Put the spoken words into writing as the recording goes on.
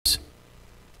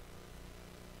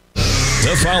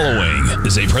The following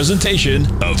is a presentation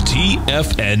of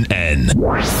TFNN.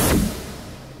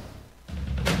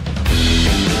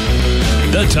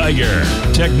 The Tiger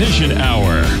Technician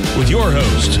Hour with your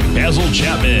host, Basil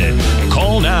Chapman.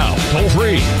 Call now, toll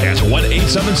free at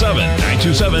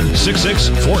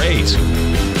 1-877-927-6648.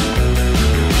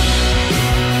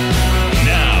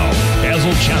 Now,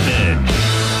 Basil Chapman.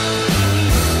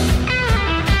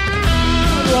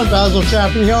 Basil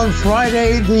Chapman here on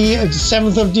Friday, the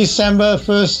 7th of December,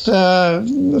 first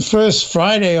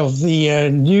Friday of the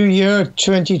new year,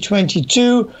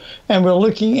 2022, and we're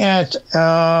looking at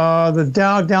the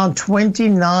Dow down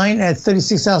 29 at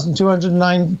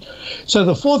 36,209. So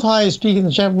the fourth highest peak in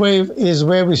the Chapman wave is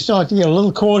where we start to get a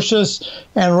little cautious,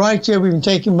 and right here we've been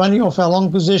taking money off our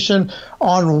long position.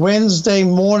 On Wednesday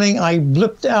morning, I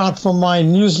blipped out from my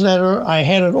newsletter. I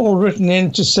had it all written in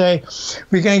to say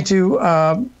we're going to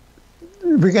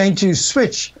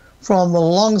switch from the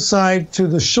long side to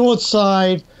the short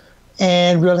side,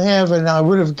 and we'll have, and I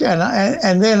would have,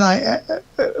 and then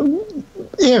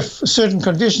if certain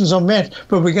conditions are met,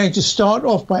 but we're going to start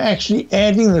off by actually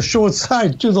adding the short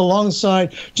side to the long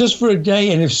side just for a day,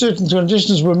 and if certain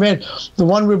conditions were met, the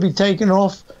one would be taken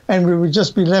off and we would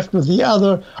just be left with the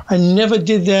other. I never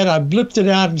did that. I blipped it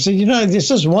out and said, you know, there's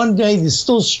just one day, there's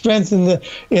still strength in the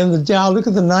Dow. Look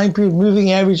at the 9-period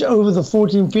moving average over the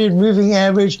 14-period moving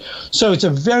average. So it's a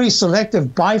very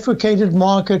selective, bifurcated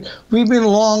market. We've been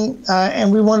long,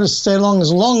 and we want to stay long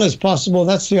as possible.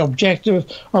 That's the objective,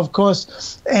 of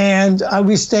course. And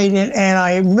we stayed in, and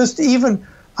I missed even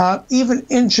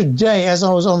intraday as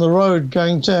I was on the road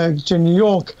going to New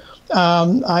York.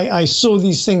 I saw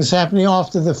these things happening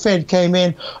after the Fed came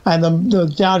in, and the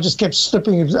Dow just kept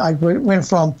slipping. I went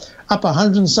from up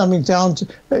 100 and something down to,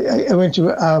 I went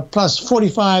to plus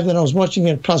 45, then I was watching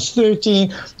it plus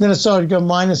 13, then it started to go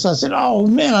minus. I said, oh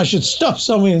man, I should stop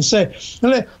somewhere and say,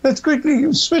 let's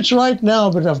quickly switch right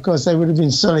now. But of course, they would have been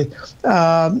silly,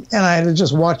 and I had to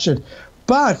just watch it.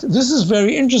 But this is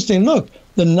very interesting. Look.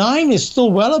 The 9 is still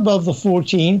well above the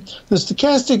 14. The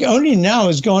stochastic only now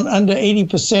has gone under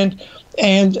 80%,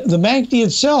 and the MACD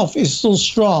itself is still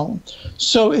strong.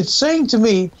 So it's saying to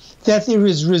me that there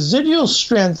is residual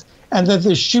strength and that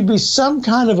there should be some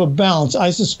kind of a bounce.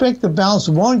 I suspect the bounce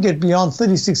won't get beyond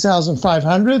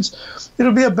 36,500s.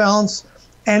 It'll be a bounce.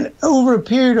 And over a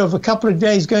period of a couple of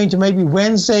days, going to maybe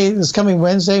Wednesday, this coming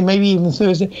Wednesday, maybe even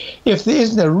Thursday, if there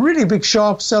isn't a really big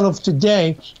sharp sell-off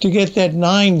today to get that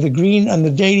 9, the green, and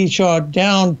the daily chart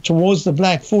down towards the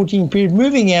black 14-period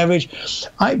moving average,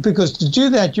 because to do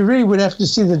that, you really would have to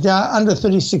see the Dow under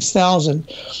 36,000.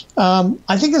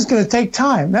 I think it's going to take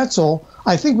time. That's all.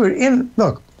 I think we're in.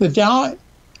 Look, the Dow.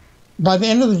 By the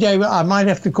end of the day, I might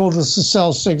have to call this a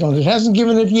sell signal. It hasn't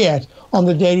given it yet on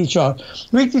the daily chart.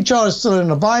 Weekly chart is still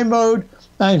in a buy mode.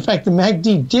 In fact, the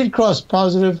MACD did cross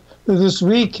positive this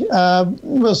week.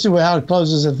 We'll see how it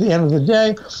closes at the end of the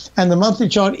day. And the monthly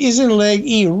chart is in leg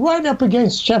E, right up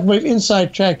against Chapman wave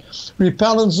inside track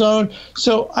repellent zone.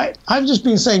 So I've just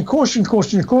been saying caution,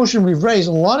 caution, caution. We've raised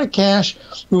a lot of cash.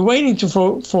 We're waiting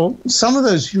for some of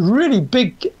those really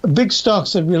big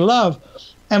stocks that we love,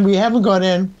 and we haven't got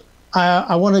in.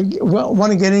 I want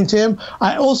to get into him.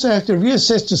 I also have to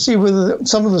reassess to see whether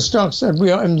some of the stocks that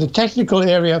we are in the technical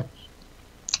area,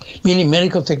 meaning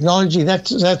medical technology, that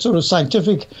sort of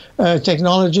scientific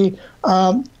technology,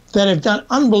 that have done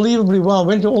unbelievably well,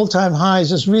 went to all-time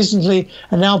highs just recently,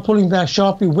 and now pulling back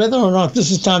sharply. Whether or not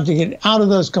this is time to get out of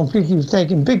those completely, we've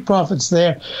taken big profits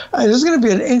there. This is going to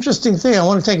be an interesting thing. I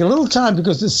want to take a little time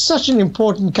because it's such an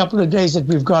important couple of days that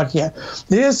we've got here.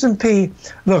 The S&P,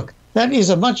 look. That is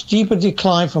a much deeper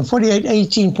decline from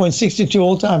 4818.62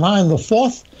 all-time high in the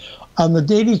 4th. On the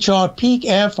daily chart, peak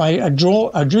F, I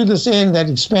drew this in, that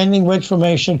expanding wedge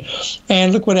formation,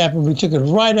 and look what happened. We took it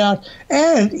right out,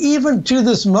 and even to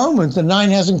this moment, the 9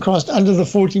 hasn't crossed under the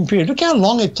 14 period. Look how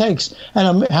long it takes,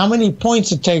 and how many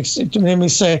points it takes, let me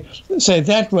say it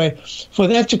that way, for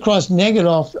that to cross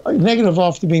negative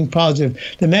after being positive.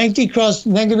 The MACD crossed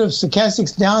negative,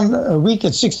 stochastics down a week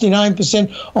at 69%,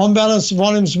 on balance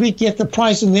volumes weak, yet the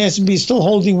price in the S&P is still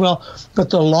holding well. But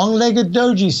the long-legged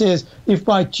doji says, if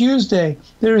by Tuesday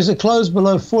there is a close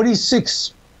below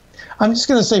 46, I'm just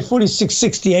going to say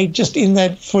 46.68, just in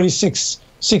that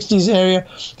 46.60s area,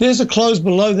 there's a close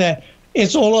below that.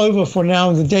 It's all over for now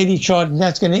in the daily chart, and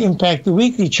that's going to impact the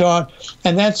weekly chart.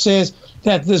 And that says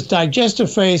that this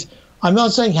digestive phase I'm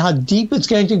not saying how deep it's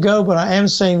going to go, but I am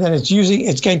saying that it's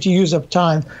going to use up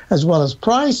time as well as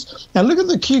price. Now look at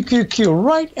the QQQ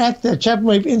right at the Chapman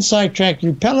Wave inside track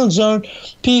repellent zone.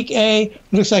 Peak A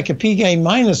looks like a peak A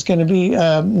minus going to be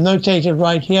notated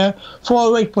right here.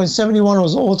 408.71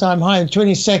 was all-time high on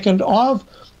 22nd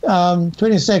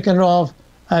of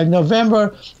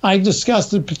November. I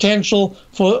discussed the potential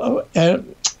for a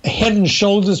head and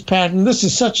shoulders pattern. This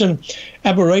is such an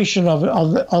aberration of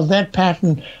that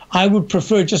pattern. I would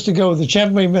prefer just to go with the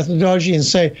Chapman Wave methodology and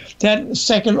say that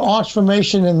second arch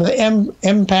formation in the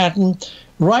M pattern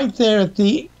right there at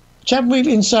the Chapman Wave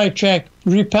inside track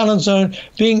repellent zone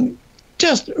being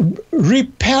just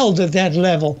repelled at that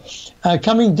level,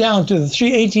 coming down to the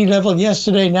 380 level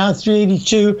yesterday, now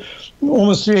 382,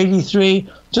 almost 383,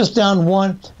 just down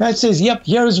 1. That says, yep,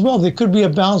 here as well, there could be a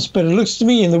bounce, but it looks to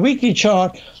me in the weekly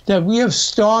chart that we have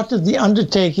started the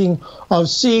undertaking of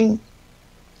seeing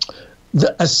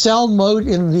a sell mode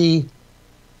in the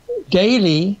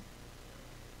daily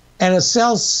and a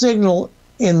sell signal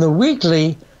in the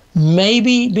weekly,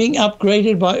 maybe being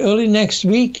upgraded by early next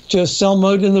week to a sell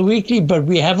mode in the weekly, but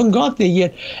we haven't got there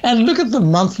yet. And look at the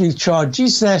monthly chart,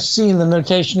 G/C in the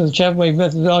notation of the Chapman Wave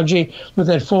methodology with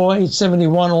that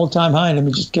 4871 all-time high. Let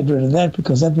me just get rid of that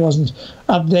because that wasn't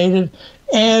updated.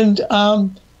 And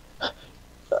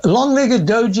long-legged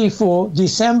doji for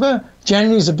December.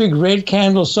 January is a big red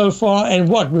candle so far. And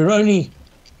what? We're only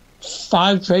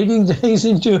 5 trading days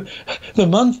into the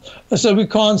month, so we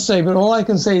can't say. But all I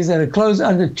can say is that it closed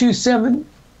under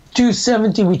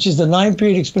 270, which is the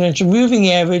 9-period exponential moving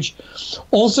average,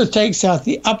 also takes out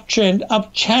the uptrend,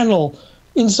 up channel,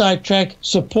 inside track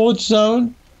support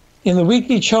zone in the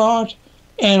weekly chart.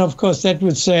 And of course, that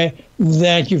would say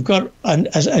that you've got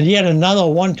yet another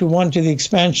one-to-one to the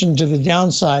expansion to the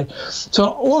downside. So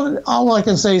all I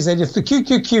can say is that if the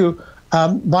QQQ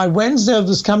by Wednesday of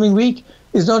this coming week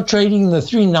is not trading in the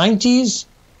 390s,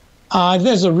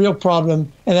 there's a real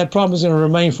problem, and that problem is going to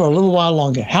remain for a little while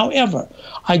longer. However,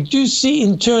 I do see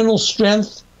internal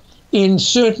strength in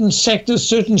certain sectors,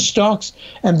 certain stocks,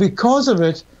 and because of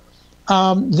it,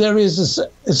 there is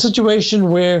a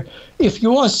situation where if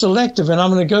you are selective, and I'm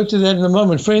going to go to that in a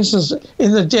moment. For instance,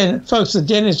 in the Den, folks, the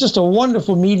Den is just a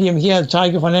wonderful medium here, the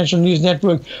Tiger Financial News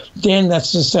Network Den.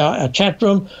 That's just our chat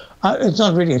room. It's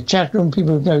not really a chat room.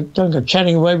 People don't go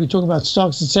chatting away. We talk about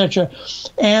stocks, etc.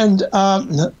 And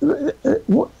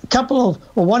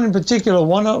one in particular,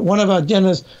 one of our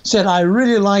dinners said, I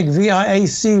really like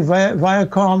VIAC,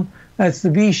 Viacom. That's the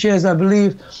B shares, I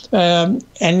believe. And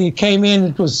it came in,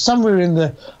 it was somewhere in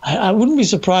the, I wouldn't be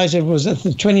surprised if it was at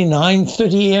the 29,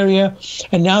 30 area.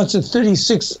 And now it's at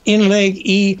 36 in leg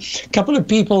E. A couple of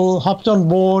people hopped on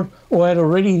board or had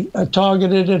already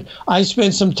targeted it. I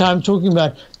spent some time talking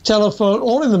about telephone,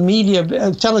 all in the media,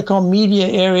 telecom media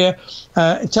area,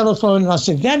 telephone. And I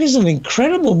said, that is an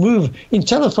incredible move in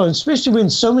telephone, especially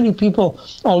when so many people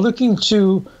are looking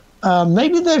to,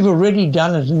 maybe they've already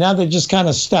done it and now they're just kind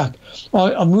of stuck,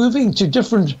 or are moving to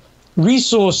different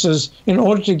resources in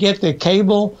order to get their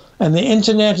cable and the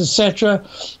internet, etc.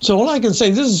 So all I can say,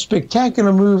 this is a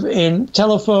spectacular move in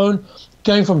telephone,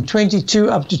 going from 22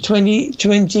 up to 26.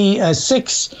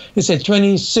 It's at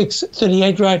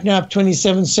 26.38 right now, up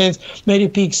 27 cents. Made a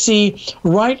peak C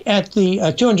right at the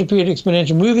 200-period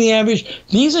exponential moving average.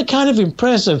 These are kind of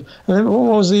impressive. And then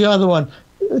what was the other one?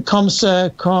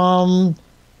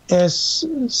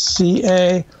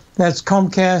 SCA, that's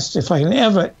Comcast. If I can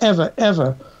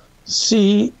ever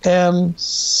CMCSA.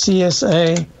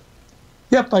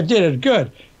 Yep, I did it.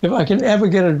 Good. If I can ever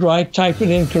get it right, type it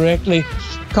in correctly.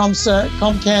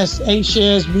 Comcast, A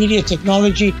shares, media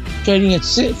technology, trading at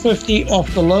 50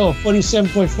 off the low of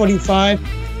 47.45.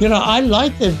 You know, I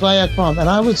like that Viacom, and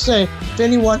I would say if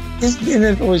anyone isn't in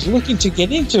it or is looking to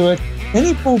get into it,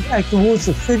 any pull back towards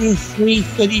the 33,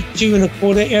 32 and a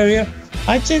quarter area,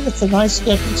 I'd say that's a nice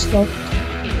stepping stone.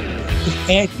 Just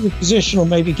add to your position or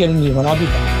maybe get a new one. I'll be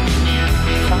back.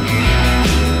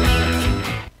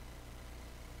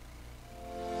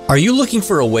 Are you looking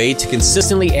for a way to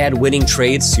consistently add winning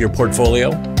trades to your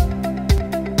portfolio?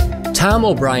 Tom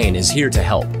O'Brien is here to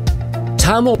help.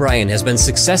 Tom O'Brien has been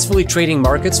successfully trading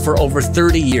markets for over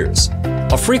 30 years.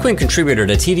 A frequent contributor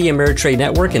to TD Ameritrade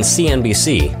Network and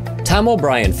CNBC, Tom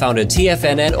O'Brien founded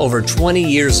TFNN over 20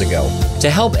 years ago to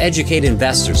help educate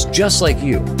investors just like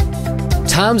you.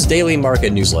 Tom's daily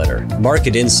market newsletter,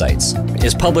 Market Insights,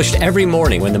 is published every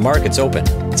morning when the markets open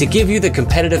to give you the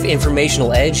competitive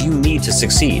informational edge you need to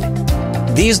succeed.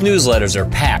 These newsletters are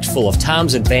packed full of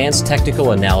Tom's advanced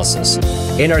technical analysis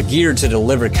and are geared to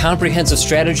deliver comprehensive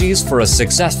strategies for a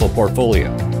successful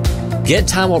portfolio. Get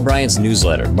Tom O'Brien's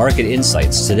newsletter, Market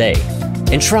Insights, today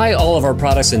And try all of our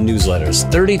products and newsletters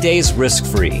 30 days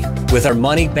risk-free with our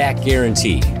money-back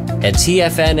guarantee at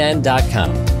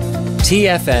TFNN.com.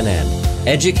 TFNN,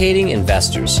 educating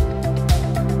investors.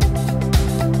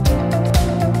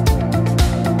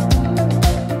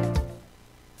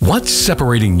 What's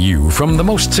separating you from the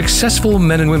most successful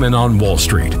men and women on Wall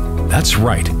Street? That's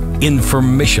right,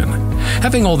 information.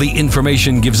 Having all the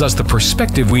information gives us the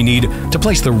perspective we need to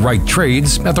place the right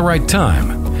trades at the right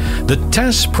time. The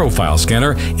TAS Profile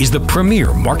Scanner is the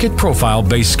premier market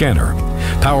profile-based scanner.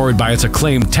 Powered by its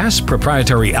acclaimed TAS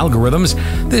proprietary algorithms,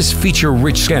 this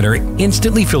feature-rich scanner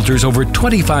instantly filters over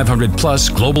 2,500 plus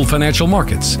global financial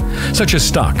markets, such as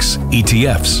stocks,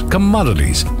 ETFs,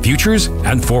 commodities, futures,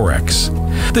 and Forex.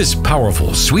 This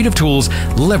powerful suite of tools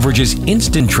leverages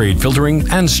instant trade filtering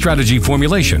and strategy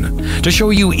formulation to show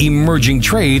you emerging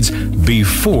trades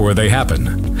before they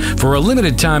happen. For a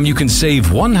limited time, you can save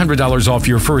 $100 off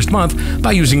your first month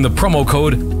by using the promo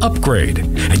code UPGRADE,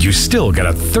 and you still get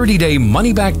a 30-day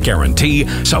money-back guarantee,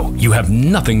 so you have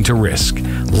nothing to risk.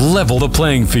 Level the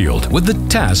playing field with the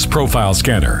TAS Profile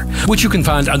Scanner, which you can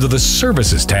find under the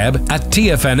Services tab at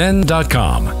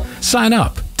TFNN.com. Sign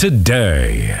up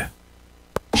today.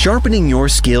 Sharpening your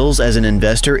skills as an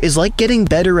investor is like getting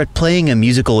better at playing a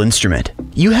musical instrument.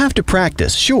 You have to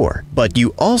practice, sure, but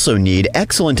you also need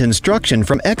excellent instruction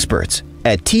from experts.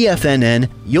 At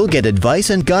TFNN, you'll get advice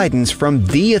and guidance from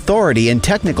the authority in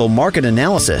technical market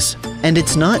analysis. And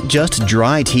it's not just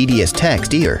dry, tedious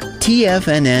text either.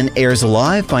 TFNN airs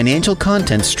live financial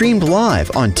content streamed live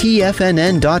on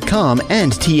TFNN.com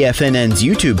and TFNN's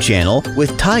YouTube channel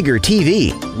with Tiger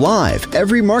TV, live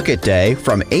every market day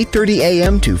from 8:30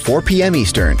 a.m. to 4 p.m.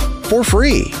 Eastern. For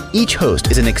free. Each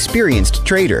host is an experienced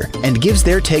trader and gives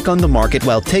their take on the market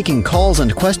while taking calls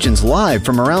and questions live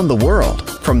from around the world.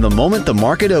 From the moment the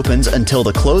market opens until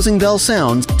the closing bell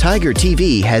sounds, Tiger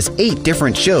TV has 8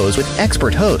 different shows with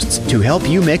expert hosts to help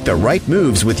you make the right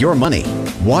moves with your money.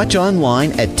 Watch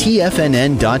online at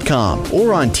TFNN.com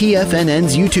or on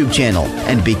TFNN's YouTube channel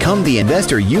and become the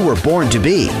investor you were born to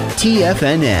be.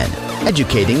 TFNN,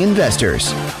 educating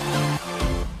investors.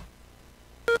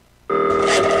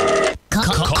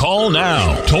 Call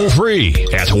now, toll free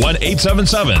at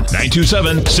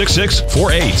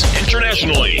 1-877-927-6648.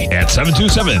 Internationally at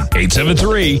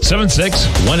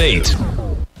 727-873-7618.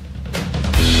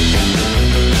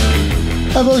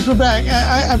 Hi, folks, we're back.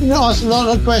 I've been asked a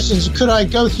lot of questions. Could I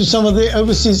go through some of the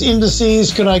overseas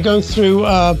indices? Could I go through,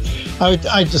 I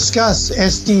discussed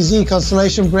SDZ,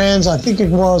 Constellation Brands. I think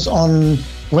it was on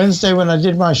Wednesday when I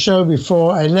did my show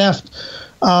before I left.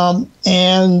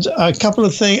 And a couple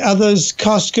of others,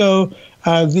 Costco,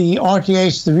 the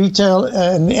RTH, the retail,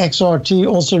 and the XRT,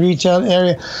 also retail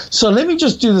area. So let me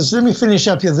just do this. Let me finish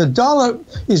up here. The dollar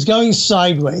is going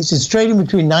sideways. It's trading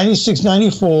between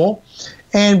 96.94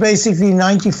 and basically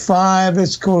 95.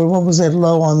 Let's call it, what was that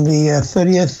low on the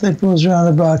 30th? It was around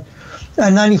about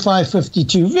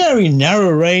 95.52. Very narrow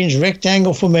range,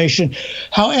 rectangle formation.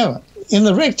 However, in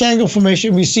the rectangle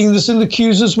formation, we've seen this in the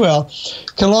Qs as well,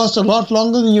 can last a lot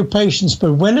longer than your patience,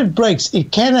 but when it breaks,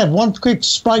 it can have one quick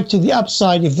spike to the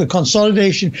upside if the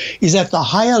consolidation is at the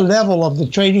higher level of the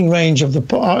trading range of the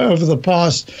over the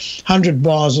past 100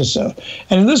 bars or so.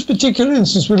 And in this particular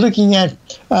instance, we're looking at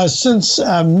since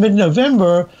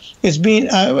mid-November, it's been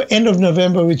end of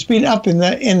November, it's been up in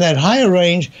that higher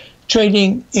range,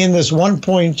 trading in this 1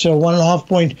 point or 1.5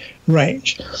 point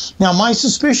range. Now, my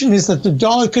suspicion is that the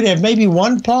dollar could have maybe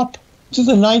one pop to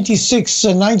the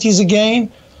 90s again,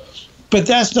 but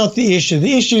that's not the issue.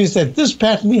 The issue is that this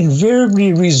pattern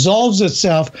invariably resolves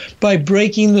itself by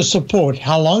breaking the support.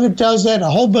 How long it does that, a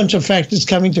whole bunch of factors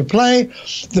come into play.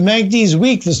 The MACD is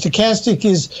weak. The stochastic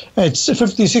is at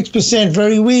 56%,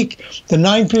 very weak. The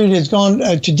 9 period has gone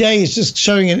today. It's just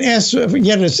showing an S,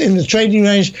 yet it's in the trading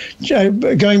range,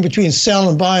 going between sell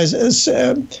and buy as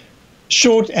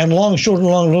short and long, short and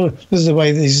long. This is the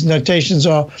way these notations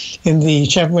are in the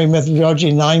Chapman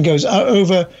methodology. 9 goes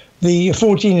over the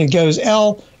 14, it goes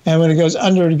L, and when it goes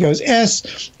under, it goes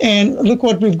S. And look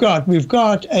what we've got. We've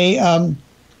got a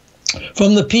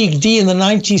from the peak D in the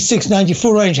 96,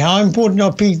 94 range. How important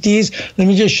are peak Ds? Let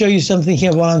me just show you something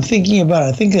here while I'm thinking about it.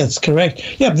 I think that's correct.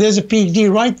 Yep, there's a peak D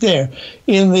right there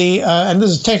in the, and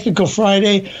this is Technical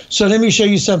Friday. So let me show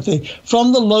you something.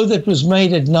 From the low that was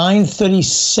made at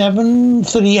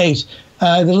 937.38,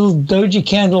 the little doji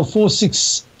candle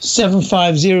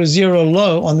 467,500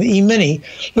 low on the E-mini.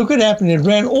 Look what happened. It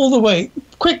ran all the way.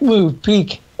 Quick move,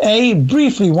 peak A,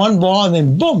 briefly, 1 bar, and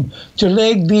then boom, to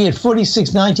leg B at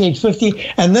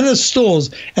 46.9850, and then it stalls.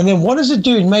 And then what does it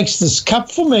do? It makes this cup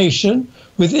formation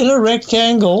within a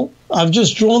rectangle I've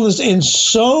just drawn this in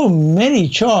so many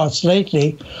charts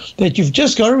lately that you've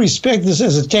just got to respect this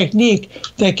as a technique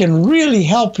that can really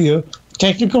help you.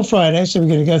 Technical Friday, so we're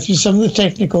going to go through some of the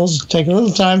technicals, take a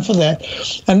little time for that.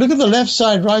 And look at the left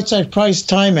side, right side price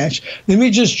time match. Let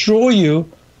me just draw you.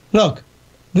 Look,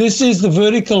 this is the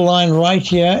vertical line right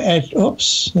here at,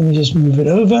 oops, let me just move it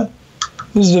over.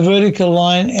 This is the vertical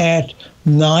line at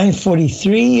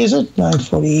 943, is it?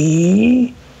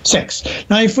 946.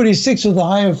 946 with a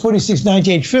high of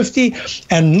 46.9850.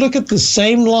 And look at the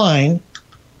same line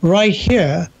right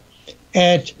here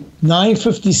at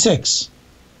 956.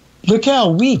 Look how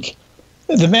weak.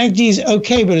 The MACD is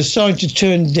okay, but it's starting to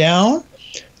turn down.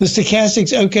 The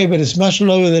stochastic's okay, but it's much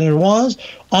lower than it was.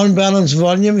 On balance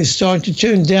volume is starting to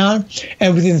turn down.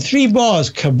 And within 3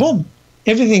 bars, kaboom,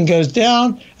 everything goes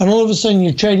down. And all of a sudden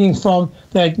you're trading from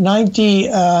that 7,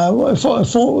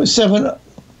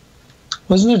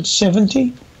 wasn't it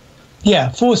 70? Yeah,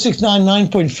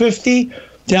 4699.50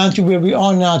 down to where we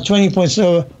are now, 20 points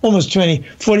lower, almost 20,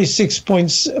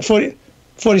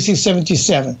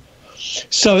 46.77.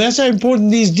 So that's how important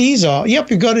these Ds are.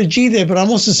 Yep, you got a G there, but I'm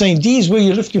also saying D is where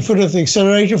you lift your foot off the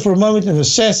accelerator for a moment and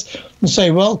assess and say,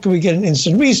 well, can we get an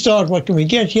instant restart? What can we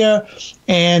get here?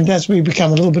 And that's where you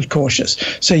become a little bit cautious.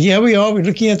 So here we are. We're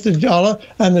looking at the dollar,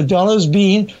 and the dollar's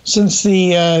been since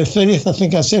the 30th, I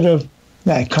think I said, no,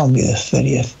 it can't be the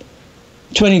 30th.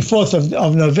 24th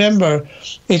of November,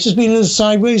 it's just been in a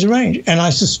sideways range, and I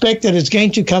suspect that it's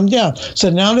going to come down. So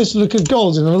now let's look at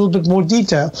gold in a little bit more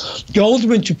detail. Gold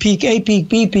went to peak A, peak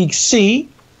B, peak C,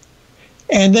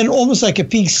 and then almost like a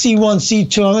peak C1,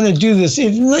 C2. I'm going to do this.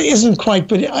 It isn't quite,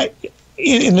 but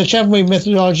in the Chapman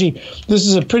methodology, this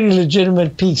is a pretty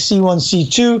legitimate peak C1,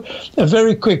 C2, a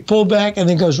very quick pullback, and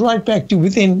then goes right back to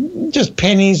within just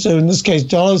pennies, so in this case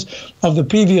dollars, of the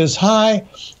previous high,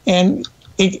 and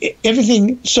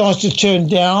everything starts to turn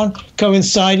down,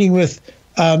 coinciding with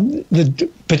the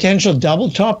potential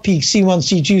double top peak C1,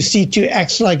 C2. C2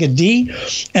 acts like a D.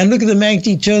 And look at the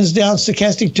MACD turns down,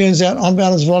 stochastic turns down, on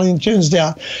balance volume turns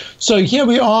down. So here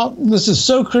we are. This is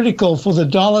so critical for the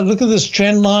dollar. Look at this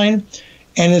trend line,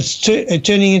 and it's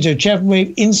turning into a Chapman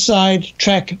wave inside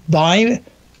track buy.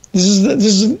 This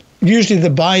is usually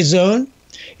the buy zone.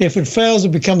 If it fails,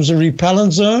 it becomes a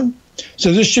repellent zone.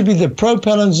 So this should be the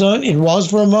propellant zone. It was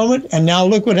for a moment, and now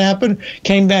look what happened.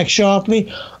 Came back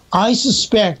sharply. I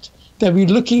suspect that we're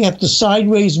looking at the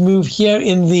sideways move here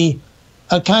in the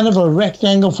kind of a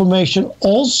rectangle formation,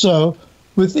 also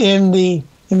within the,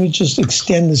 let me just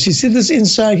extend this. You see this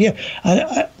inside here?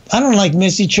 I don't like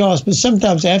messy charts, but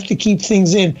sometimes I have to keep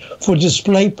things in for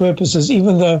display purposes,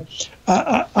 even though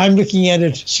I'm looking at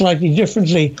it slightly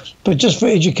differently, but just for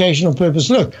educational purpose.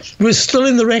 Look, we're still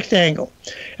in the rectangle.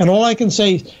 And all I can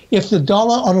say is if the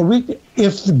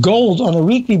gold on a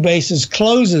weekly basis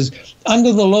closes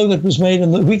under the low that was made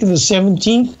in the week of the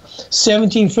 17th,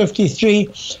 1753,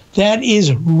 that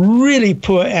is really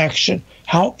poor action.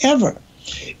 However,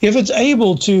 if it's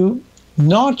able to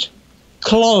not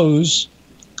close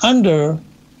under,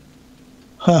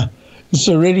 it's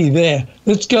already there.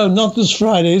 Let's go, not this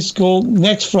Friday, it's called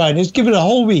next Friday. Let's give it a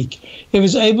whole week. If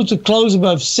it's able to close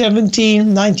above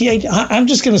 1798, I'm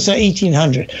just going to say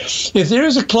 1800. If there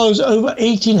is a close over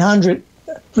 1800,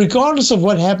 regardless of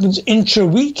what happens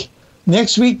intra-week,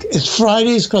 next week, it's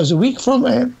Friday's close, a week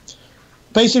from,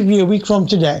 basically a week from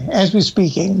today, as we're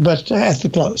speaking, but at the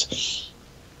close.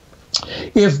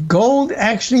 If gold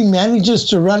actually manages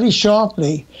to rally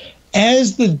sharply,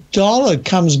 as the dollar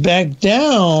comes back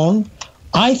down,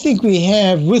 I think we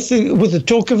have, with the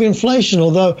talk of inflation,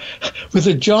 although with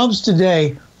the jobs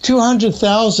today,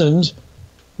 200,000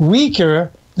 weaker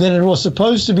than it was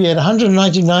supposed to be at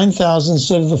 199,000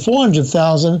 instead of the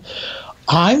 400,000,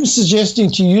 I'm suggesting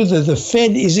to you that the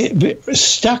Fed is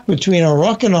stuck between a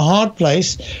rock and a hard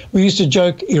place. We used to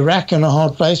joke Iraq and a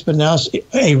hard place, but now it's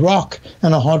a rock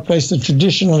and a hard place, the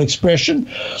traditional expression.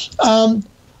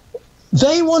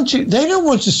 They don't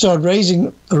want to start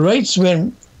raising rates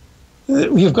when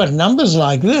we've got numbers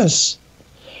like this.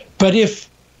 But if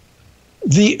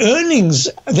the earnings,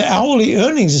 the hourly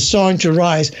earnings, is starting to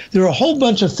rise, there are a whole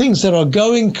bunch of things that are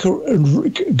going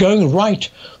right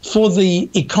for the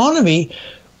economy,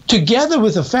 together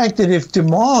with the fact that if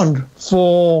demand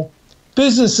for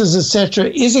businesses, etc.,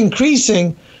 is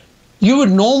increasing, you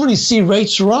would normally see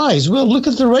rates rise. Well, look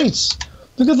at the rates.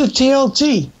 Look at the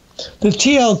TLT. The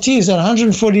TLT is at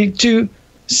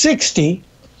 142.60,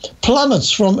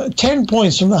 plummets from 10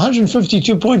 points from the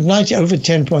 152.90, over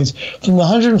 10 points, from the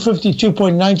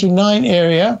 152.99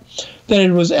 area that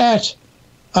it was at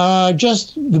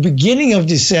just the beginning of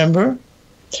December,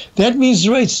 That means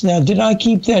rates. Now, did I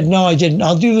keep that? No, I didn't.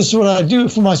 I'll do this, what I do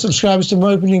for my subscribers to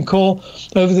my opening call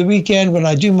over the weekend when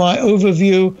I do my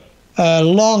overview.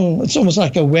 It's almost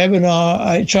like a webinar.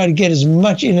 I try to get as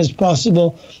much in as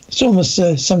possible. It's almost,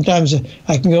 sometimes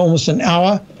I can go almost an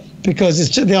hour,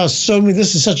 because there are so many,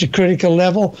 this is such a critical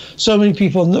level. So many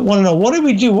people want to know, what do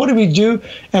we do? What do we do?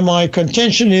 And my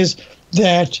contention is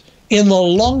that in the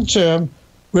long term,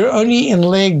 we're only in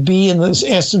leg B in this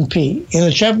S&P. In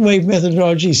the Chapman wave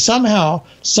methodology, somehow,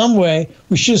 some way,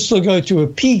 we should still go to a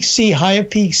peak C, higher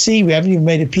peak C. We haven't even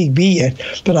made a peak B yet,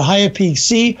 but a higher peak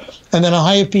C, and then a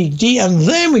higher peak D, and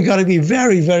then we got to be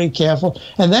very, very careful.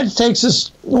 And that takes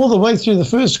us all the way through the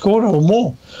first quarter or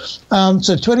more.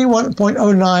 So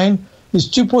 21.09 is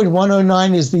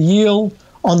 2.109 is the yield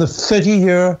on the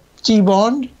 30-year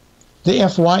T-bond. The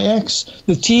FYX,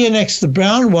 the TNX, the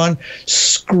brown one,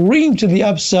 screamed to the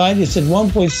upside. It's at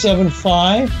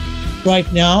 1.75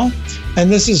 right now.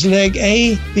 And this is leg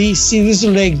A, B, C. This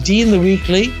is leg D in the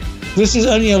weekly. This is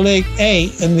only a leg A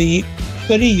in the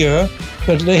 30-year,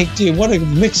 but leg D, what a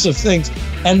mix of things.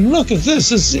 And look at this.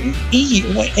 This is E,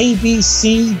 A, B,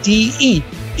 C, D, E.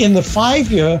 In the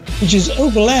 5-year, which is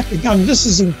overlapping. I mean, this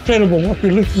is incredible what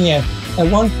we're looking at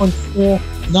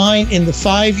 1.49 in the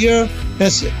 5-year.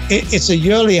 It's a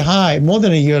yearly high, more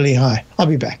than a yearly high. I'll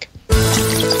be back.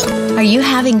 Are you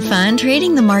having fun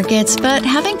trading the markets, but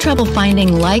having trouble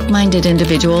finding like-minded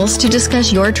individuals to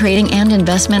discuss your trading and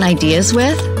investment ideas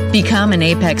with? Become an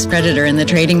apex predator in the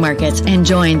trading markets and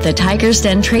join the Tiger's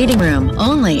Den Trading Room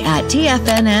only at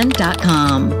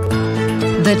TFNN.com.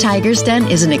 The Tiger's Den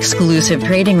is an exclusive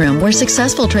trading room where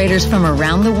successful traders from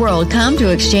around the world come to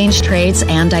exchange trades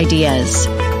and ideas.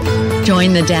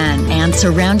 Join the den and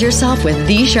surround yourself with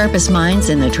the sharpest minds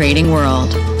in the trading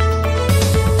world.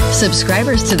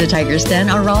 Subscribers to the Tiger's Den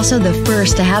are also the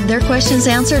first to have their questions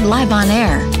answered live on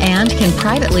air and can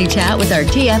privately chat with our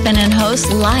TFNN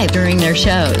hosts live during their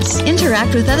shows.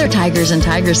 Interact with other tigers and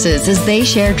tigresses as they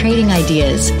share trading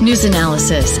ideas, news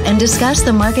analysis, and discuss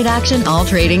the market action all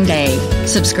trading day.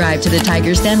 Subscribe to the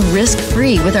Tiger's Den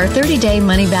risk-free with our 30-day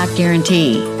money-back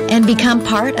guarantee. And become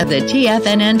part of the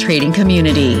TFNN trading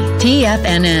community.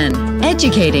 TFNN,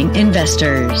 educating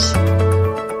investors.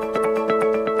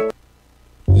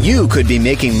 You could be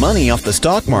making money off the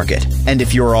stock market. And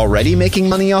if you're already making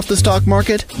money off the stock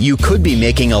market, you could be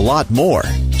making a lot more.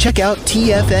 Check out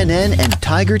TFNN and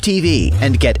Tiger TV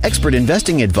and get expert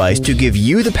investing advice to give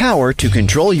you the power to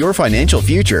control your financial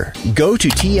future. Go to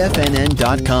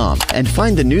TFNN.com and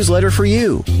find the newsletter for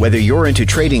you. Whether you're into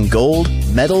trading gold,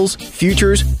 metals,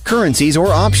 futures, currencies, or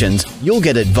options, you'll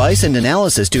get advice and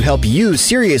analysis to help you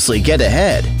seriously get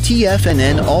ahead.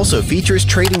 TFNN also features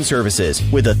trading services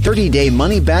with a 30-day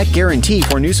money-back guarantee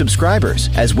for new subscribers,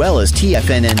 as well as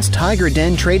TFNN's Tiger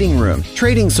Den Trading Room,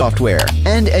 trading software,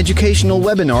 and educational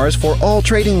webinars for all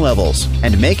trading levels.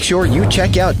 And make sure you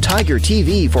check out Tiger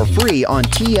TV for free on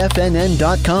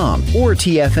TFNN.com or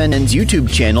TFNN's YouTube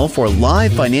channel for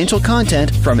live financial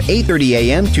content from 8:30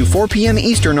 a.m. to 4 p.m.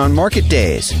 Eastern on market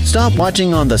days. Stop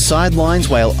watching on the sidelines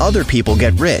while other people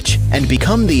get rich and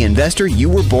become the investor you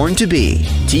were born to be.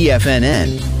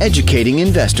 TFNN, educating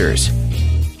investors.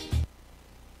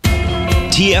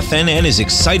 TFNN is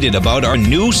excited about our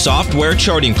new software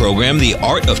charting program, The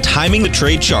Art of Timing the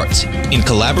Trade Charts. In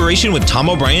collaboration with Tom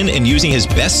O'Brien and using his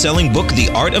best-selling book, The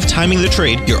Art of Timing the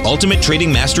Trade, Your Ultimate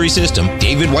Trading Mastery System,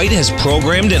 David White has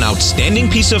programmed an outstanding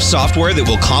piece of software that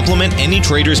will complement any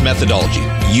trader's methodology.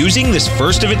 Using this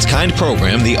first-of-its-kind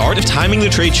program, The Art of Timing the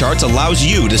Trade Charts allows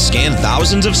you to scan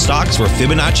thousands of stocks for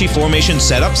Fibonacci formation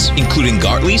setups, including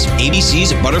Gartley's,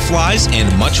 ABC's, butterflies,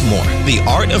 and much more. The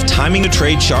Art of Timing the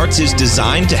Trade Charts is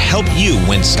designed to help you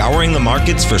when scouring the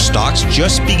markets for stocks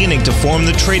just beginning to form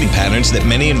the trading patterns that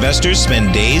many investors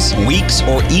spend days, weeks,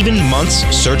 or even months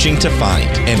searching to find.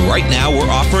 And right now,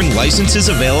 we're offering licenses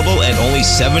available at only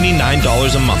 $79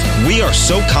 a month. We are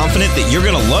so confident that you're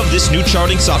going to love this new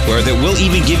charting software that will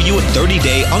even give you a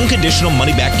 30-day unconditional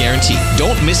money-back guarantee.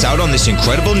 Don't miss out on this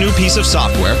incredible new piece of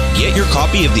software. Get your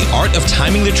copy of The Art of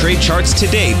Timing the Trade Charts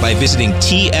today by visiting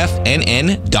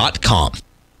TFNN.com.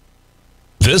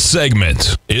 This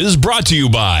segment is brought to you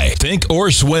by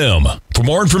Thinkorswim. For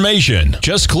more information,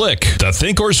 just click the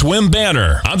Thinkorswim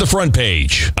banner on the front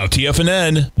page of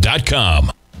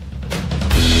TFNN.com.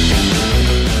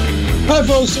 Hi,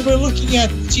 folks. So we're looking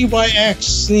at the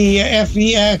TYX, the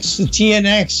FVX, the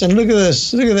TNX, and look at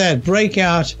this. Look at that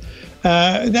breakout.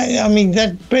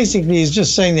 That basically is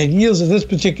just saying that yields at this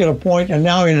particular point are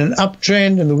now in an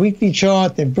uptrend in the weekly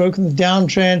chart. They've broken the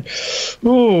downtrend.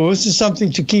 Oh, this is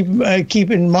something to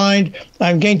keep in mind.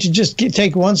 I'm going to just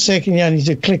take 1 second here. I need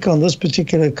to click on this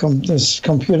particular this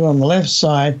computer on the left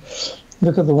side.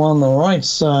 Look at the one on the right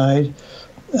side.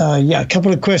 A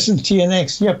couple of questions.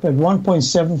 TNX, yep, at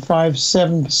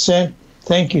 1.757%.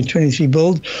 Thank you, 23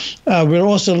 build. We're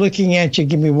also looking at,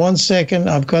 give me 1 second.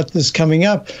 I've got this coming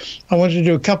up. I want to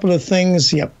do a couple of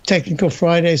things. Yep, Technical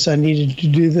Friday, so I needed to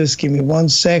do this. Give me 1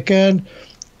 second.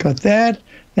 Got that.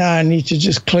 Now I need to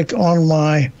just click on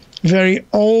my very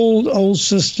old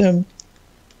system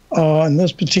on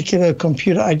this particular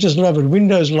computer. I just love it.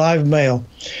 Windows Live Mail,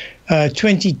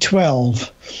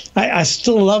 2012. I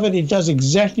still love it. It does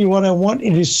exactly what I want.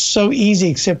 It is so easy,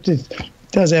 except it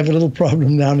does have a little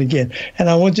problem now and again. And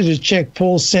I wanted to check,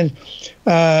 Paul sent,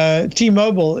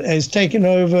 T-Mobile has taken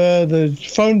over the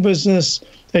phone business.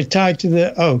 They're tied to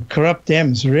the, corrupt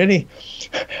Dems, really?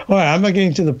 All right, I'm not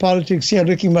getting to the politics here,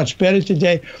 looking much better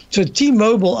today. So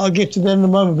T-Mobile, I'll get to that in a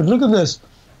moment, but look at this.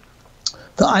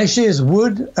 The iShares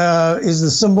Wood is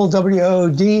the symbol,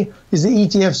 WOOD is the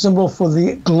ETF symbol for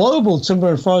the global timber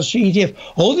and forestry ETF,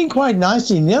 holding quite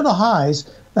nicely near the highs.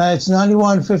 It's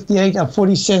 91.58, up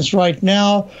 40 cents right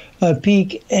now.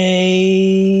 Peak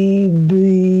A,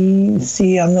 B,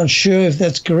 C, I'm not sure if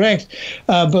that's correct.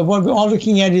 But what we are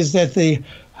looking at is that the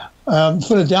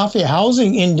Philadelphia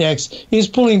Housing Index is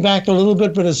pulling back a little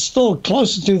bit, but it's still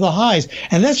closer to the highs.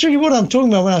 And that's really what I'm talking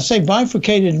about when I say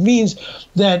bifurcated. It means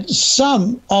that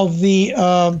some of the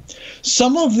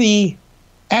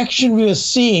action we are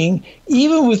seeing,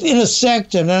 even within a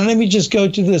sector. Now, let me just go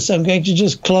to this. I'm going to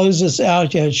just close this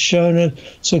out. Yeah, it's shown it.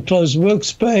 So close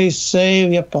workspace,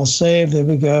 save. Yep, I'll save. There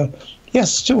we go.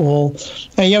 Yes, to all.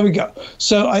 Here we go.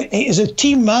 So is it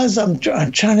T-Muz? I'm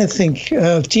trying to think.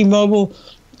 T-Mobile,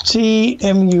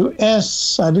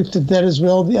 TMUS. I looked at that as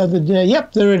well the other day.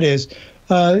 Yep, there it is.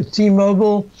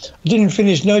 T-Mobile didn't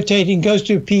finish notating, goes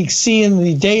to a peak C in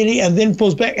the daily and then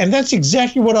pulls back. And that's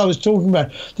exactly what I was talking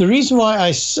about. The reason why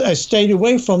I stayed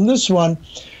away from this one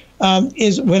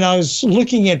is when I was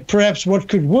looking at perhaps what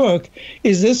could work,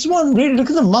 is this one, really look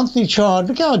at the monthly chart.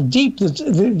 Look how deep the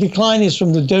decline is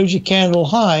from the doji candle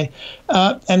high.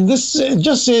 And this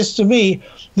just says to me,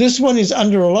 this one is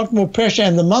under a lot more pressure,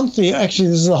 and the monthly, actually,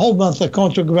 this is the whole month. I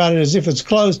can't talk about it as if it's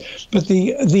closed, but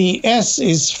the S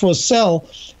is for sell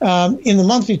in the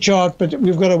monthly chart, but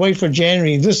we've got to wait for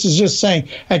January. This is just saying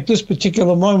at this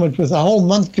particular moment, with a whole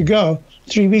month to go,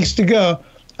 3 weeks to go,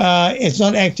 it's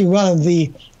not acting well, and the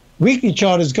weekly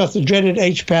chart has got the dreaded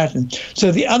H pattern.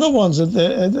 So the other ones are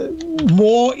the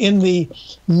more in the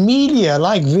media,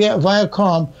 like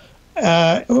Viacom,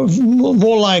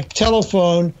 more like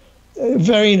telephone.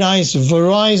 Very nice.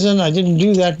 Verizon, I didn't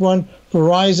do that one.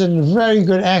 Verizon, very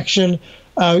good action.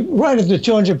 Right at the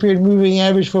 200-period moving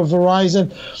average for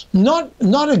Verizon.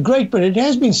 Not a great, but it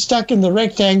has been stuck in the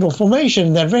rectangle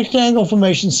formation. That rectangle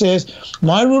formation says,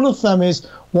 my rule of thumb is,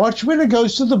 watch when it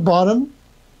goes to the bottom.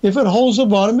 If it holds the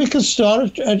bottom, it can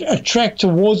start a track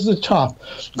towards the top.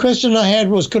 The question I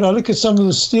had was, could I look at some of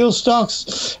the steel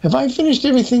stocks? Have I finished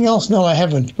everything else? No, I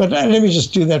haven't. But let me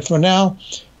just do that for now,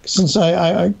 since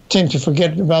I tend to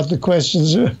forget about the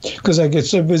questions because I get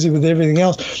so busy with everything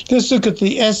else. Let's look at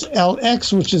the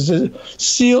SLX, which is the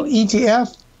steel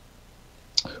ETF.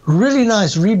 Really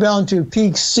nice rebound to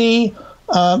peak C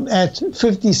at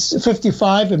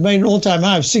 55. It made an all-time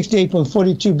high of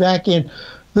 68.42 back in.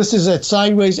 This is that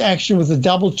sideways action with the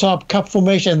double top cup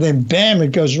formation, and then bam,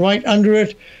 it goes right under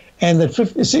it. And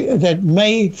that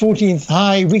May 14th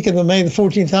high, week of the May the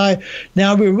 14th high,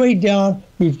 now we're way down.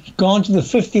 We've gone to the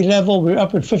 50 level. We're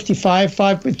up at 55.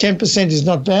 10% is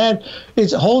not bad.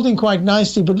 It's holding quite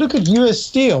nicely. But look at U.S.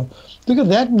 Steel. Look at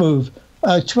that move.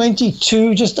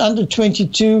 22, just under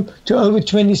 22 to over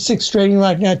 26 trading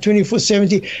right now,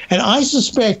 24.70. And I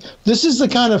suspect this is the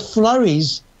kind of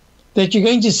flurries that you're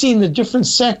going to see in the different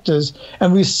sectors.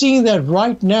 And we're seeing that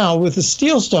right now with the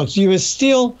steel stocks. U.S.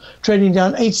 Steel trading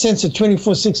down 8 cents at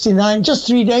 24.69. Just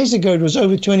 3 days ago, it was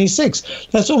over 26.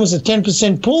 That's almost a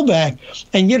 10% pullback.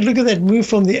 And yet look at that move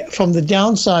from the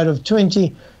downside of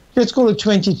 20, let's call it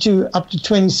 22 up to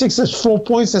 26. That's 4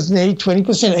 points. That's nearly 20%,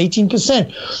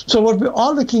 18%. So what we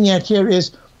are looking at here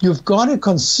is you've got to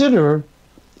consider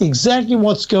exactly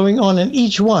what's going on in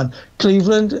each one.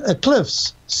 Cleveland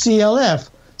Cliffs, CLF,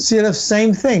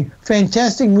 same thing.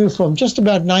 Fantastic move from just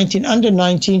about 19, under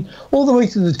 19, all the way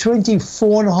to the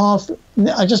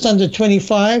 24.5, just under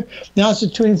 25. Now it's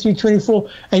at 23, 24.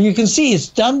 And you can see it's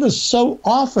done this so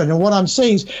often. And what I'm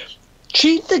saying is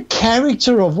treat the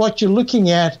character of what you're looking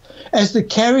at as the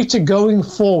character going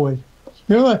forward.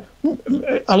 Remember,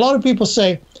 a lot of people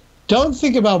say, don't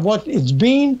think about what it's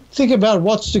been, think about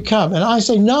what's to come. And I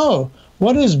say, no,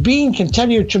 what has been can tell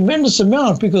you a tremendous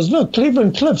amount, because look,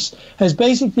 Cleveland Cliffs has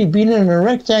basically been in a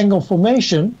rectangle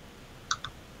formation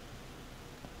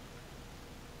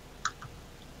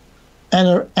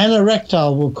and a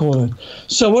rectile, we'll call it.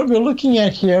 So what we're looking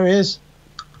at here is,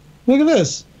 look at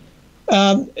this.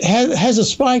 Has a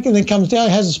spike and then comes down,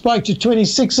 has a spike to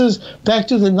 26s, back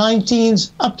to the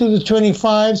 19s, up to the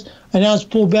 25s, and now it's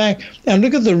pulled back. And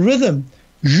look at the rhythm.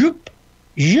 Zoop,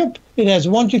 zoop. It has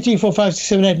 1, 2, 3, 4, 5, 6,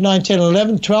 7, 8, 9, 10,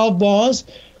 11, 12 bars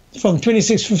from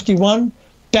 26.51,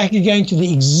 back again to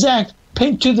the exact,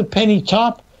 to the penny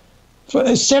top.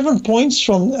 7 points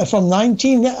from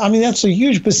 19. I mean, that's a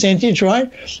huge percentage, right?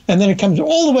 And then it comes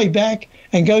all the way back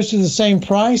and goes to the same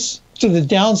price, to the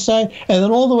downside, and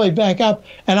then all the way back up.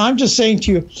 And I'm just saying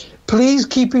to you, please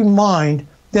keep in mind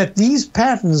that these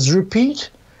patterns repeat,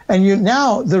 and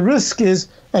now the risk is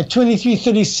at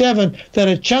 23.37 that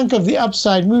a chunk of the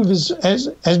upside move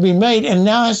has been made and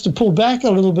now has to pull back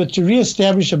a little bit to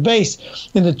reestablish a base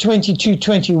in the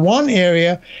 22.21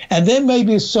 area, and then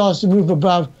maybe it starts to move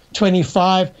above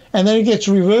 25, and then it gets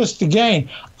reversed again.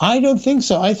 I don't think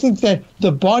so. I think that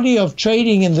the body of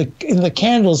trading in the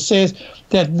candles says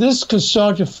that this could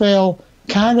start to fail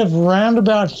kind of round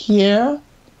about here,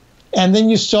 and then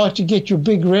you start to get your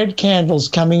big red candles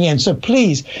coming in. So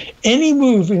please, any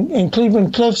move in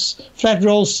Cleveland Cliffs, flat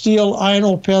roll steel, iron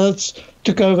ore pellets,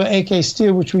 took over AK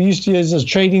Steel, which we used to use as a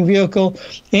trading vehicle,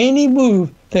 any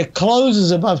move that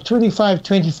closes above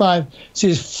 25.25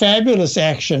 says fabulous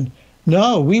action.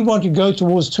 No, we want to go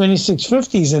towards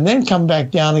 26.50s and then come back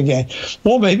down again,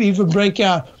 or maybe even break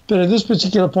out. But at this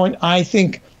particular point, I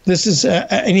think this is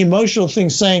an emotional thing,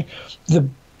 saying the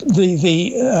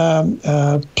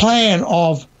plan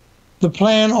of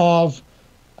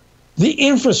the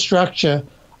infrastructure.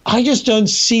 I just don't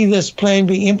see this plan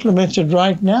being implemented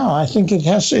right now. I think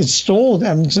it's stalled,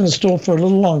 and it's going to stall for a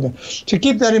little longer. So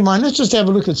keep that in mind. Let's just have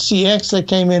a look at CX that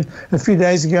came in a few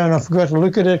days ago, and I forgot to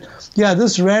look at it. Yeah,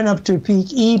 this ran up to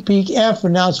peak E, peak F,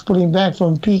 and now it's pulling back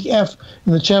from peak F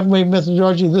in the Chapman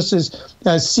methodology. This is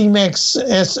CMEX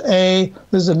SA.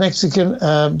 This is a Mexican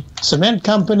cement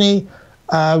company.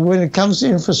 When it comes to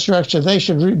infrastructure, they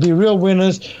should be real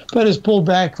winners, but it's pulled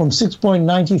back from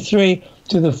 6.93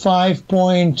 to the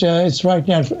it's right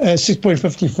now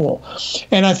 6.54.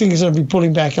 And I think it's going to be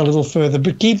pulling back a little further.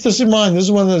 But keep this in mind. This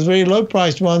is one of those very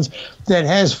low-priced ones that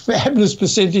has fabulous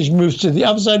percentage moves to the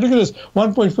upside. Look at this,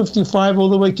 1.55 all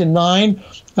the way to 9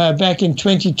 back in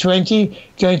 2020,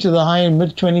 going to the high in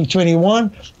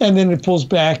mid-2021, and then it pulls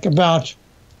back about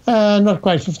not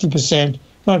quite 50%.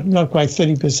 Not quite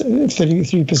 30%,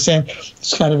 33%.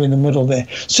 It's kind of in the middle there.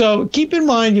 So keep in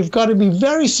mind, you've got to be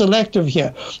very selective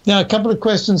here. Now, a couple of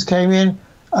questions came in.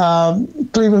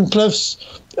 Cleveland Cliffs,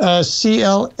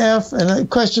 CLF, and a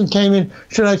question came in,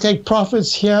 should I take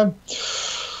profits here?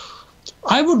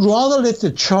 I would rather let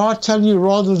the chart tell you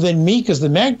rather than me, because the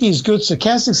MACD is good.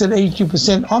 Stochastics at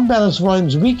 82%. On balance,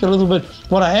 volume's weak a little bit.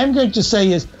 What I am going to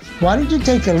say is, why don't you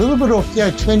take a little bit off here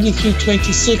at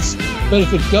 23.26, but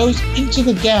if it goes into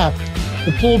the gap,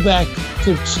 the pullback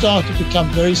could start to become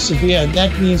very severe, and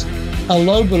that means a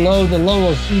low below the low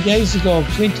of 3 days ago of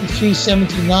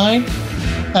 23.79.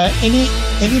 Any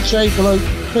trade below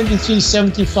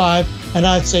 23.75, and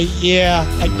I'd say, yeah,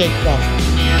 I'd take profit.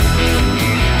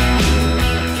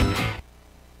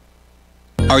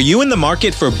 Are you in the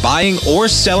market for buying or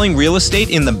selling real estate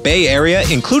in the Bay Area,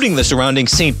 including the surrounding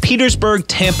St. Petersburg,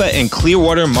 Tampa, and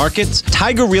Clearwater markets?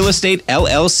 Tiger Real Estate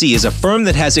LLC is a firm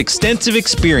that has extensive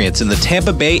experience in the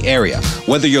Tampa Bay area.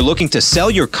 Whether you're looking to sell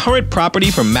your current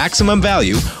property for maximum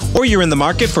value, or you're in the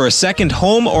market for a second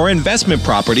home or investment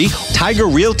property, Tiger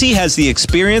Realty has the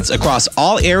experience across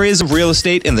all areas of real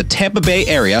estate in the Tampa Bay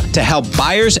area to help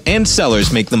buyers and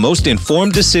sellers make the most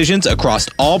informed decisions across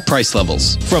all price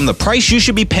levels. From the price you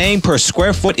should be paying per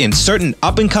square foot in certain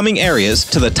up-and-coming areas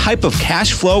to the type of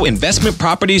cash flow investment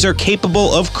properties are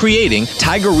capable of creating,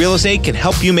 Tiger Real Estate can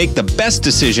help you make the best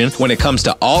decision when it comes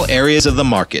to all areas of the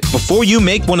market. Before you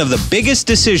make one of the biggest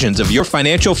decisions of your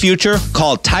financial future,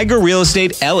 call Tiger Real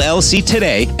Estate LLC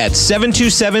today at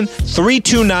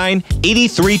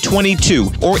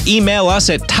 727-329-8322 or email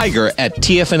us at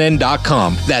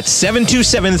tiger@tfnn.com. That's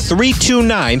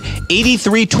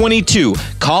 727-329-8322.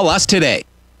 Call us today.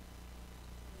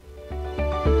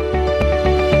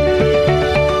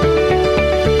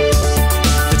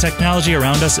 Technology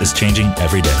around us is changing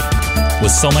every day.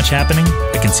 With so much happening,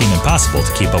 it can seem impossible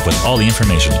to keep up with all the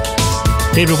information.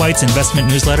 David White's investment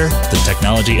newsletter, The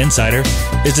Technology Insider,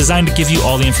 is designed to give you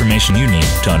all the information you need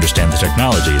to understand the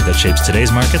technology that shapes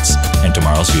today's markets and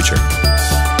tomorrow's future.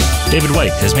 David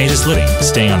White has made his living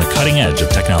staying on the cutting edge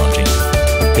of technology.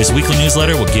 His weekly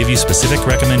newsletter will give you specific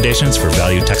recommendations for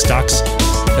value tech stocks,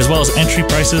 as well as entry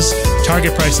prices,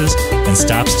 target prices, and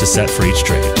stops to set for each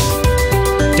trade.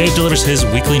 Dave delivers his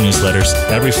weekly newsletters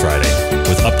every Friday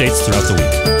with updates throughout the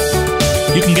week.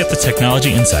 You can get the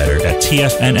Technology Insider at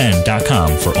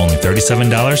TFNN.com for only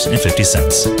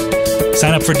 $37.50.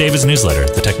 Sign up for David's newsletter,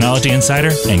 The Technology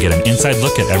Insider, and get an inside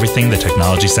look at everything the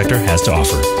technology sector has to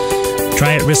offer.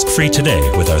 Try it risk-free today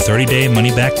with our 30-day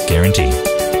money-back guarantee.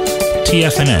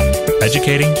 TFNN,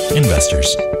 educating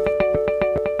investors.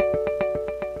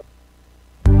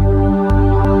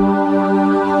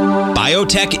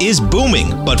 Biotech is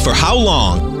booming, but for how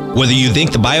long? Whether you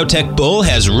think the biotech bull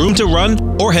has room to run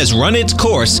or has run its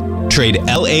course, trade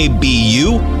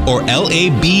LABU or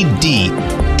LABD.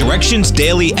 Direction's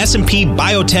daily S&P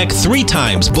Biotech 3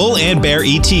 times bull and bear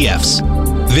ETFs.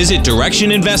 Visit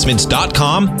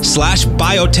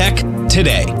directioninvestments.com/biotech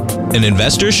today. An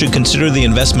investor should consider the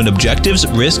investment objectives,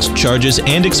 risks, charges,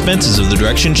 and expenses of the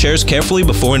Direction shares carefully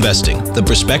before investing. The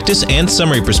prospectus and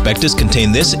summary prospectus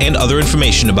contain this and other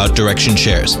information about Direction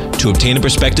shares. To obtain a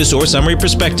prospectus or summary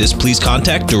prospectus, please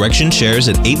contact Direction shares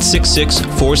at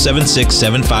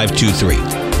 866-476-7523.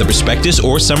 The prospectus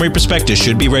or summary prospectus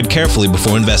should be read carefully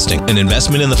before investing. An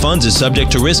investment in the funds is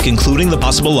subject to risk, including the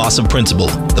possible loss of principal.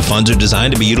 The funds are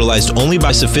designed to be utilized only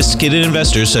by sophisticated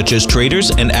investors such as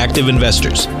traders and active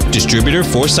investors. Distributor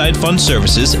Foreside Fund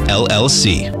Services,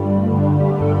 LLC.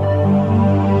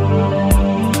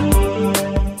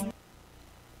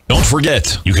 Don't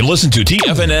forget, you can listen to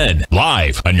TFNN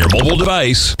live on your mobile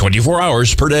device 24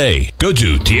 hours per day. Go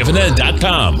to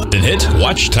TFNN.com, then hit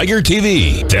Watch Tiger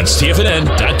TV. That's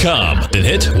TFNN.com, then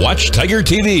hit Watch Tiger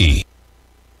TV.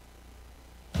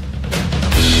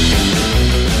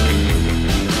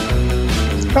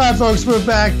 All right, folks, we're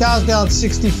back. Dow's down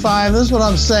 65. This is what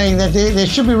I'm saying, that there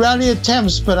should be rally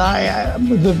attempts, but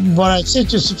what I said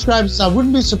to subscribers, I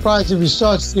wouldn't be surprised if we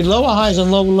start to see lower highs and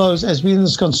lower lows as we're in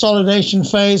this consolidation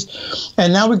phase.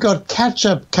 And now we've got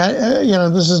catch-up.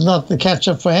 This is not the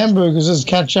catch-up for hamburgers. This is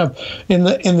catch-up in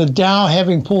the Dow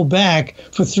having pulled back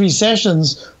for 3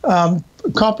 sessions,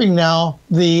 copying now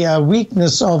the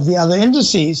weakness of the other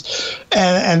indices.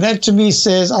 And that to me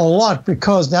says a lot,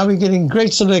 because now we're getting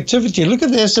great selectivity. Look at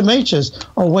the SMHs.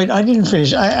 Oh, wait, I didn't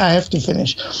finish. I have to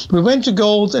finish. We went to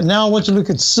gold, and now I want to look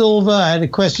at silver. I had a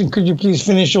question. Could you please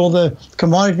finish all the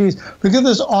commodities? Look at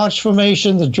this arch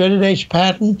formation, the dreaded H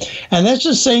pattern. And that's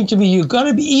just saying to me, you've got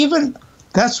to be even.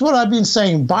 That's what I've been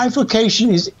saying.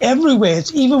 Bifurcation is everywhere.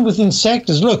 It's even within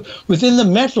sectors. Look, within the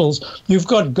metals, you've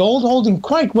got gold holding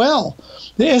quite well.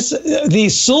 There's the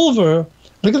silver.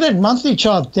 Look at that monthly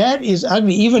chart. That is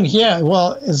ugly. Even here,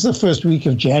 well, it's the first week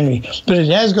of January, but it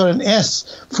has got an S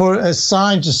for a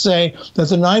sign to say that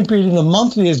the 9 period in the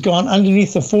monthly has gone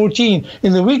underneath the 14.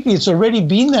 In the weekly, it's already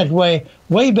been that way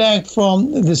back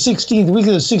from the 16th, week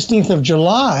of the 16th of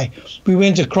July. We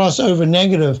went across over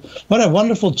negative. What a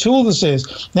wonderful tool this is.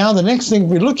 Now, the next thing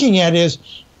we're looking at is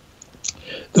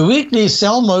the weekly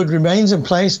sell mode remains in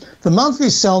place. The monthly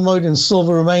sell mode in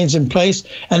silver remains in place.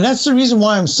 And that's the reason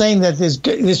why I'm saying that there's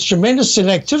tremendous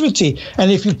selectivity.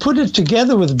 And if you put it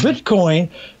together with Bitcoin,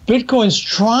 Bitcoin's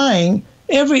trying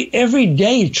every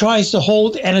day it tries to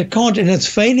hold, and it can't, and it's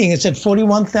fading. It's at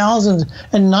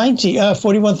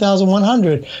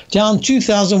 41,100, down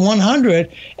 2,100,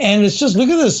 and it's just, look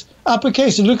at this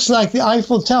uppercase. It looks like the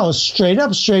Eiffel Tower, straight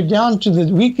up, straight down to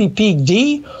the weekly peak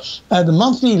D. The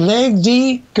monthly leg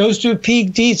D goes to a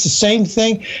peak D. It's the same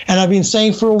thing, and I've been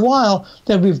saying for a while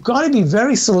that we've got to be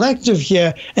very selective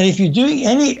here. And if you're doing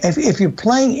if you're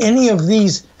playing any of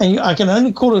these, and I can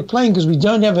only call it playing because we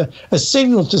don't have a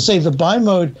signal to say the buy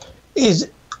mode is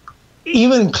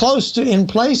even close to in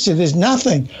place here. There's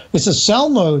nothing. It's a sell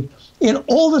mode in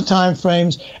all the time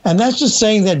frames, and that's just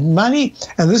saying that money,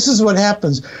 and this is what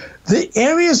happens. The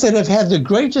areas that have had the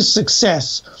greatest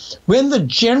success, when the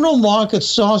general market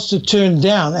starts to turn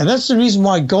down, and that's the reason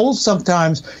why gold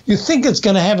sometimes, you think it's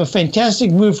going to have a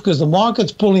fantastic move because the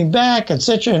market's pulling back,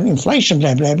 etc., and inflation,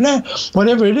 blah, blah, blah,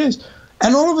 whatever it is.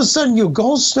 And all of a sudden, your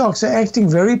gold stocks are acting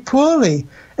very poorly.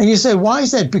 And you say, why is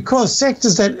that? Because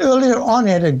sectors that earlier on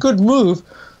had a good move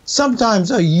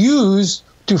sometimes are used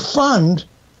to fund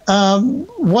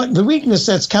what the weakness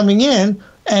that's coming in,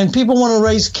 and people want to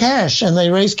raise cash, and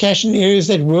they raise cash in areas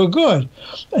that were good.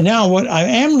 And now what I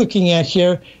am looking at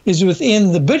here is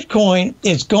within the Bitcoin,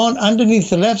 it's gone underneath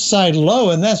the left side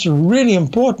low, and that's really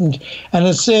important. And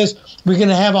it says we're going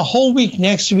to have a whole week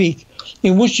next week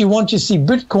in which you want to see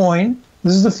Bitcoin,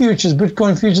 this is the futures,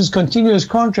 Bitcoin futures continuous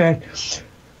contract,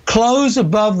 close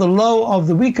above the low of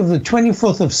the week of the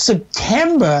 24th of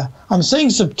September. I'm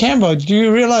saying September. Do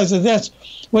you realize that that's,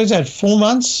 what is that, 4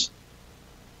 months?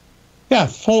 Yeah,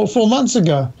 four months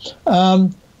ago.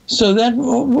 So that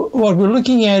what we're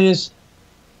looking at is,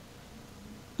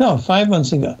 no, 5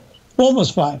 months ago.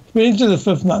 Almost 5. We're into the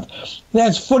 5th month.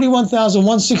 That's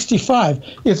 41,165.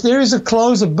 If there is a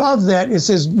close above that, it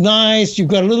says, nice, you've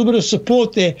got a little bit of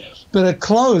support there, but a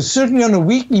close, certainly on a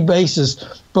weekly basis,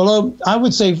 below, I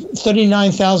would say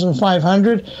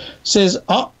 39,500, says,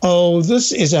 uh-oh,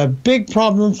 this is a big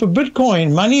problem for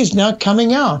Bitcoin. Money is now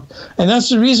coming out. And that's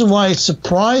the reason why it's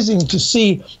surprising to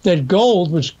see that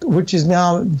gold, which is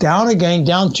now down again,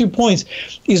 down 2 points,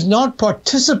 is not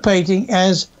participating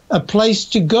as a place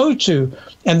to go to.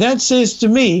 And that says to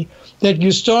me that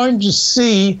you're starting to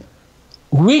see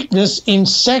weakness in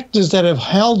sectors that have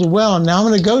held well. And now I'm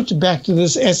going to go back to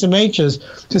this SMHs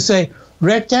to say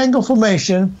rectangle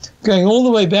formation going all the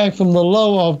way back from the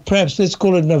low of perhaps, let's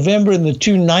call it November in the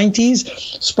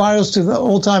 290s, spirals to the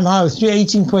all-time high of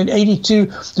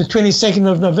 318.82 the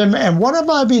 22nd of November. And what have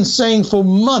I been saying for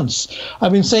months?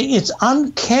 I've been saying it's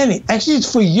uncanny. Actually,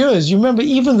 it's for years. You remember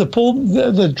even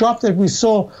the drop that we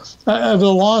saw over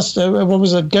the last, what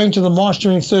was it, going to the March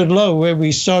 23rd low where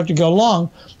we started to go long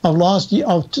of last year,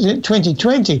 of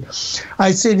 2020. I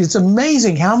said it's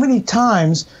amazing how many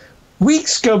times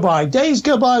weeks go by, days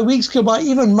go by, weeks go by,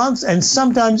 even months, and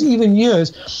sometimes even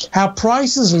years, how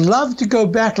prices love to go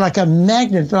back like a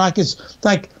magnet, like it's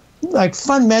like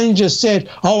fund managers said,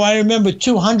 oh, I remember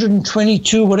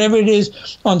 222, whatever it is,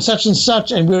 on such and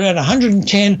such, and we're at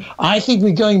 110. I think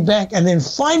we're going back. And then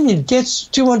finally it gets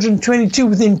 222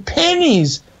 within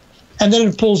pennies, and then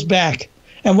it pulls back.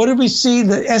 And what did we see?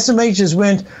 The SMHs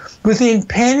went within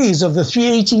pennies of the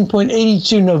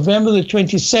 318.82 November the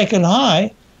 22nd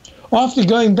high, after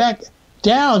going back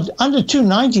down under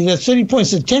 290, that's 30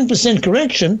 points, a 10%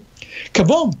 correction,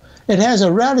 kaboom, it has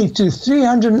a rally to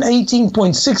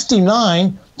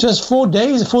 318.69 just 4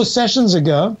 sessions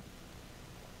ago.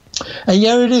 And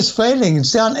here it is failing.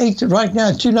 It's down 8 right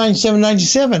now,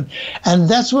 297.97. And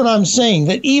that's what I'm saying,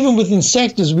 that even within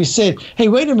sectors, we said, hey,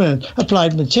 wait a minute,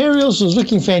 Applied Materials was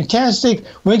looking fantastic,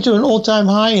 went to an all-time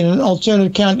high in an alternate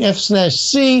account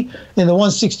F/C in the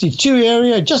 162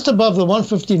 area, just above the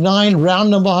 159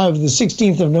 round number high of the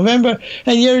 16th of November.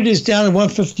 And here it is down at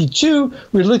 152.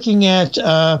 We're looking at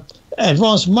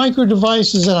advanced micro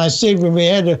devices, and I said when we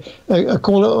had a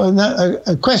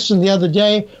question the other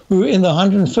day, we were in the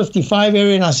 155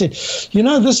 area, and I said, you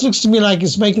know, this looks to me like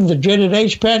it's making the dreaded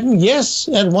H pattern. Yes,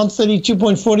 at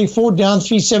 132.44, down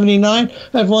 379,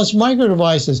 advanced micro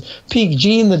devices. Peak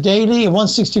G in the daily at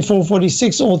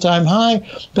 164.46, all-time high,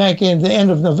 back in the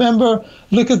end of November.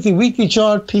 Look at the weekly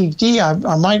chart, peak D, I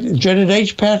might dreaded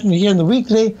H pattern here in the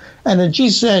weekly, and a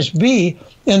G/B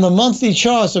in the monthly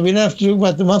chart, so we don't have to do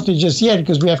about the monthly just yet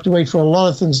because we have to wait for a lot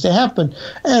of things to happen.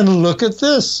 And look at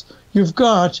this. You've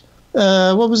got,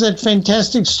 what was that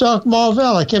fantastic stock,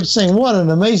 Marvell? I kept saying, what an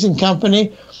amazing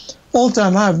company.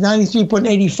 All-time high of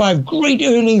 93.85. Great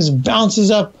earnings,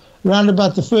 bounces up around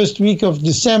about the first week of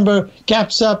December,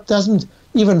 gaps up, doesn't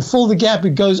even fill the gap.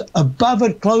 It goes above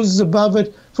it, closes above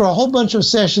it for a whole bunch of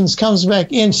sessions, comes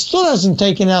back in, still hasn't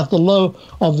taken out the low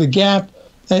of the gap.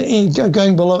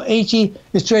 Going below 80,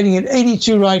 it's trading at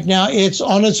 82 right now. It's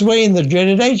on its way in the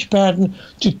dreaded H pattern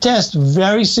to test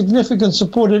very significant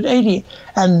support at 80.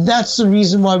 And that's the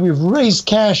reason why we've raised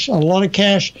cash, a lot of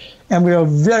cash, and we are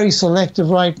very selective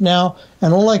right now.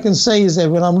 And all I can say is that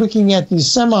when I'm looking at these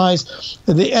semis,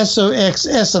 the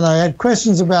SOXS, and I had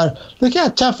questions about it, look how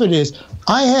tough it is.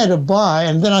 I had a buy,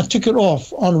 and then I took it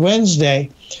off on Wednesday.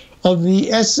 Of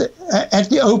the at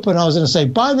the open, I was going to say,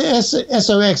 buy the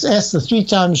SOXS, the 3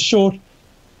 times short.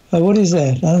 What is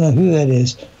that? I don't know who that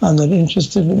is. I'm not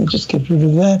interested. Let me just get rid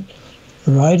of that.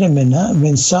 Ryder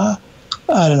Mensa.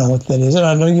 I don't know what that is. And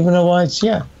I don't even know why it's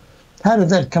here. How did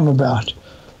that come about?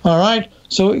 All right.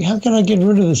 So how can I get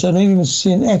rid of this? I don't even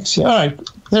see an X here. All right.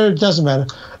 There, it doesn't matter.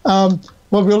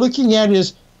 What we're looking at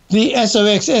is the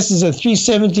SOXS is at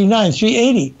 379,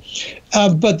 380.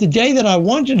 But the day that I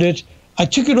wanted it, I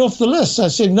took it off the list. I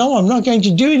said, no, I'm not going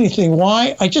to do anything.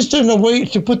 Why? I just don't know where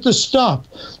to put the stop.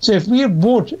 So if we had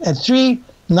bought at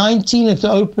 319 at the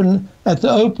open, that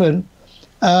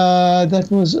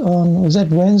was on, was that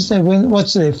Wednesday?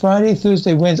 What's today? Friday,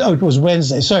 Thursday, Wednesday? Oh, it was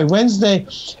Wednesday. Sorry, Wednesday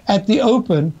at the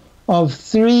open of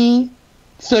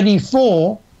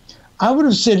 334, I would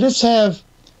have said, let's have,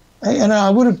 and I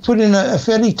would have put in a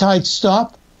fairly tight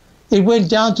stop. It went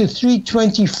down to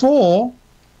 324.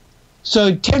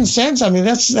 So 10 cents, I mean,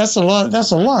 that's a lot.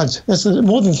 That's a lot. That's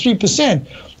more than 3%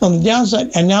 on the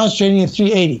downside, and now it's trading at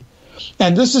 380.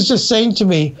 And this is just saying to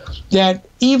me that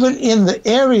even in the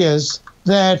areas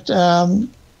that are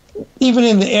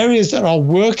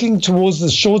working towards the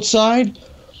short side,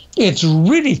 it's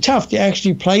really tough to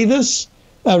actually play this.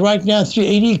 Right now,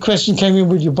 380. Question came in,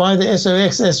 would you buy the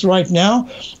SOXS right now?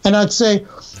 And I'd say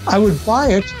I would buy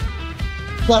it,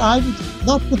 but I would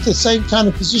not put the same kind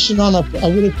of position on I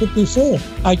would have put before.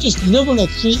 I just nibble at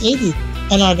 380,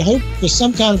 and I'd hope for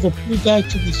some kind of a pullback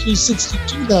to the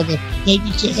 362 level, maybe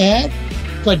to add.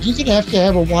 But you're going to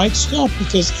have a wide stop,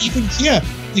 because even here,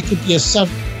 there could be a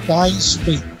sub-buying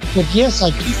spree. But yes,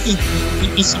 I do think the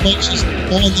SMHs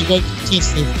are on the way to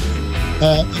test them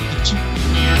in the two.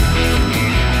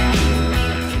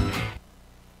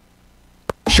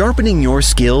 Sharpening your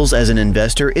skills as an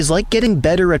investor is like getting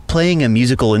better at playing a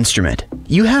musical instrument.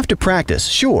 You have to practice,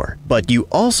 sure, but you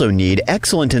also need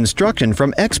excellent instruction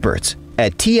from experts.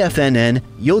 At TFNN,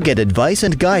 you'll get advice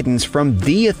and guidance from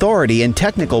the authority in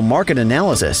technical market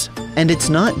analysis. And it's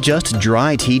not just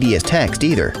dry, tedious text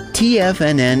either.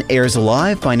 TFNN airs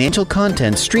live financial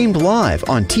content streamed live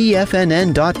on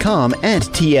TFNN.com and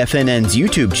TFNN's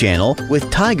YouTube channel with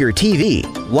Tiger TV,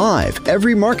 live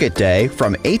every market day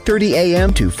from 8:30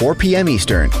 a.m. to 4 p.m.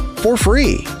 Eastern, for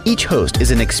free. Each host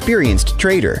is an experienced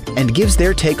trader and gives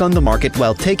their take on the market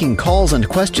while taking calls and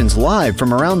questions live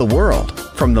from around the world.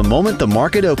 From the moment the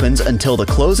market opens until the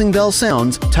closing bell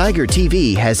sounds, Tiger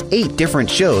TV has 8 different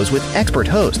shows with expert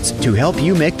hosts to help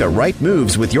you make the right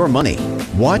moves with your money.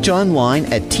 Watch online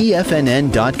at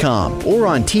TFNN.com or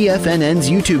on TFNN's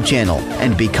YouTube channel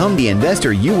and become the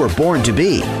investor you were born to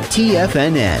be.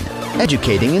 TFNN,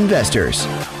 educating investors.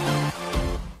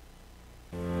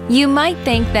 You might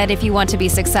think that if you want to be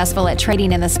successful at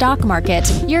trading in the stock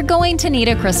market, you're going to need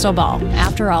a crystal ball.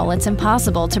 After all, it's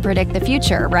impossible to predict the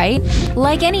future, right?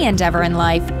 Like any endeavor in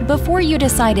life, before you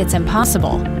decide it's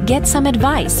impossible, get some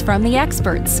advice from the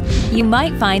experts. You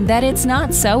might find that it's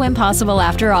not so impossible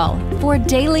after all. For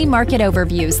daily market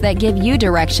overviews that give you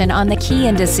direction on the key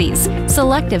indices,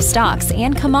 selective stocks,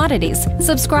 and commodities,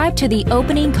 subscribe to the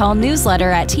Opening Call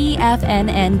newsletter at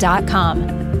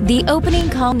TFNN.com. The Opening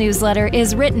Call newsletter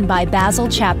is written by Basil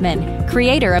Chapman,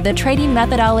 creator of the trading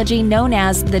methodology known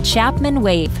as the Chapman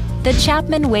Wave. The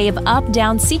Chapman Wave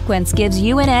up-down sequence gives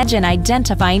you an edge in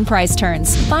identifying price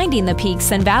turns, finding the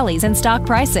peaks and valleys in stock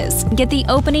prices. Get the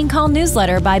Opening Call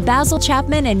newsletter by Basil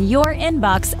Chapman in your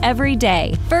inbox every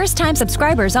day. First-time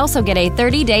subscribers also get a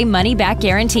 30-day money-back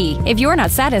guarantee. If you're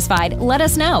not satisfied, let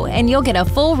us know, and you'll get a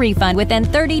full refund within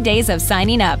 30 days of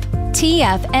signing up.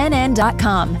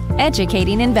 TFNN.com,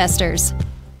 educating investors.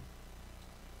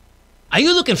 Are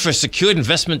you looking for a secured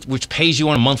investment which pays you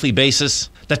on a monthly basis?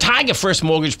 The Tiger First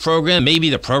Mortgage Program may be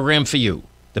the program for you.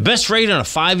 The best rate on a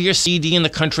 5-year CD in the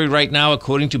country right now,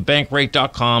 according to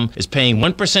Bankrate.com, is paying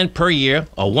 1% per year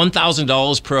or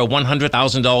 $1,000 per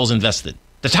 $100,000 invested.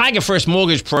 The Tiger First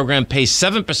Mortgage Program pays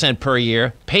 7% per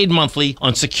year, paid monthly,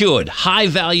 on secured,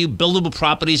 high-value, buildable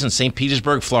properties in St.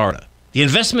 Petersburg, Florida. The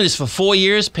investment is for 4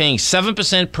 years, paying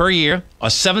 7% per year or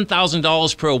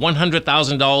 $7,000 per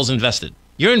 $100,000 invested.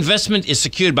 Your investment is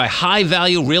secured by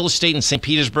high-value real estate in St.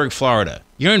 Petersburg, Florida.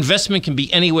 Your investment can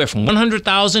be anywhere from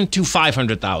 $100,000 to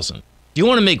 $500,000. Do you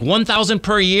want to make $1,000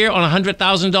 per year on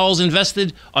 $100,000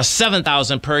 invested or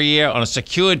 $7,000 per year on a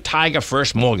secured Tiger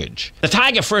First mortgage? The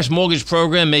Tiger First Mortgage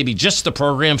Program may be just the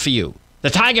program for you. The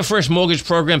Tiger First Mortgage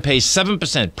Program pays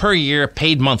 7% per year,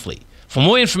 paid monthly. For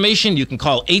more information, you can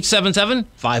call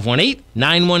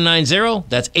 877-518-9190.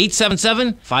 That's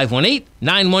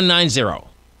 877-518-9190.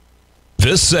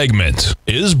 This segment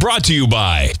is brought to you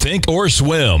by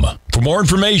Thinkorswim. For more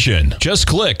information, just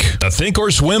click the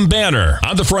Thinkorswim banner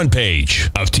on the front page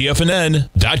of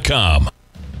TFNN.com.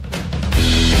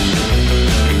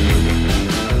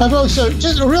 Folks, so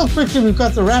just real quickly, we've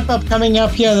got the wrap-up coming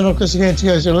up here. Then, of course, we're going to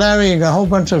go to Larry and a whole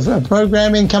bunch of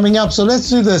programming coming up. So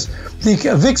let's do this. The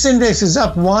VIX index is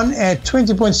up 1 at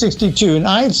 20.62. And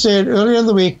I had said earlier in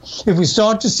the week, if we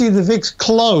start to see the VIX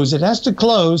close, it has to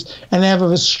close and have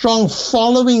a strong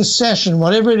following session,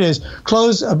 whatever it is,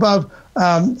 close above,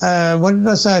 what did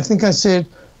I say? I think I said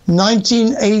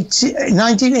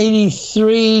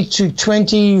 1983 to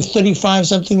 2035,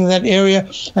 something in that area.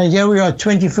 And here we are,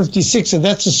 2056. So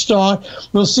that's a start.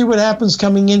 We'll see what happens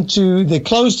coming into the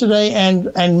close today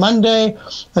and Monday,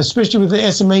 especially with the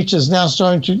SMHs now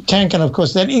starting to tank. And of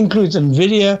course, that includes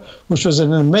NVIDIA, which was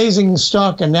an amazing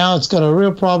stock. And now it's got a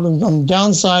real problem on the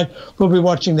downside. We'll be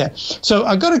watching that. So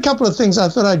I got a couple of things I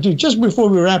thought I'd do just before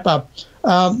we wrap up.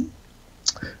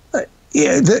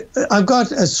 I've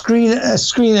got a screen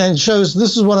and shows,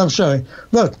 this is what I'm showing.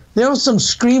 Look, there are some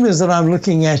screamers that I'm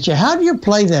looking at here. How do you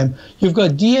play them? You've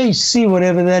got DHC,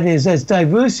 whatever that is. That's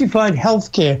Diversified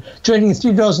Healthcare, trading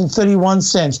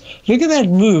 $3.31. Look at that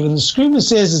move. And the screamer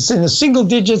says it's in the single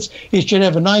digits. It should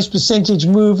have a nice percentage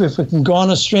move if it can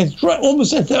garner strength right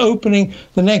almost at the opening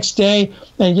the next day.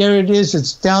 And here it is.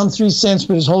 It's down 3 cents,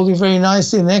 but it's holding very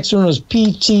nicely. The next one was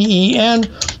PTEN.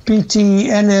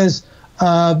 PTEN is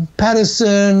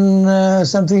Patterson,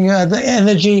 the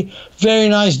energy, very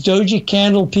nice doji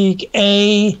candle peak,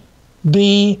 A,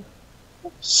 B,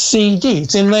 C, D.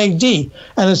 It's in leg D.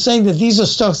 And it's saying that these are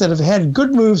stocks that have had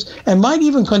good moves and might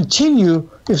even continue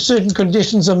if certain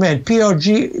conditions are met.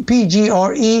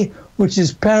 PGRE, which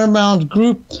is Paramount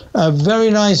Group, a very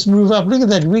nice move up. Look at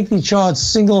that weekly chart,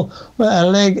 single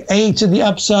leg A to the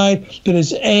upside, but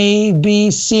it's A, B,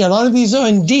 C. A lot of these are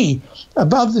in D,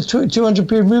 above the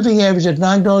 200-period moving average at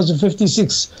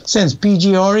 $9.56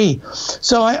 PGRE.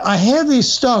 So I have these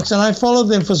stocks, and I follow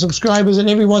them for subscribers, and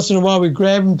every once in a while we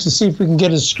grab them to see if we can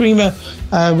get a screamer.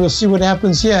 We'll see what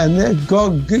happens here. And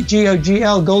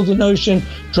GOGL, Golden Ocean,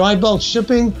 dry bulk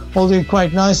shipping, holding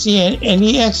quite nicely, and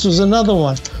NEX was another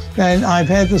one. And I've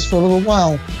had this for a little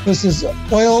while. This is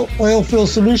oil field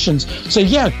solutions. So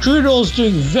yeah, crude oil is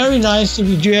doing very nice if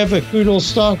you do have a crude oil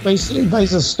stock,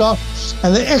 basis stock.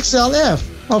 And the XLF,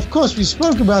 of course, we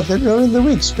spoke about that earlier in the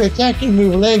week. Spectacular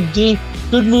move, leg D,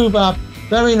 good move up,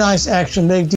 very nice action, leg D.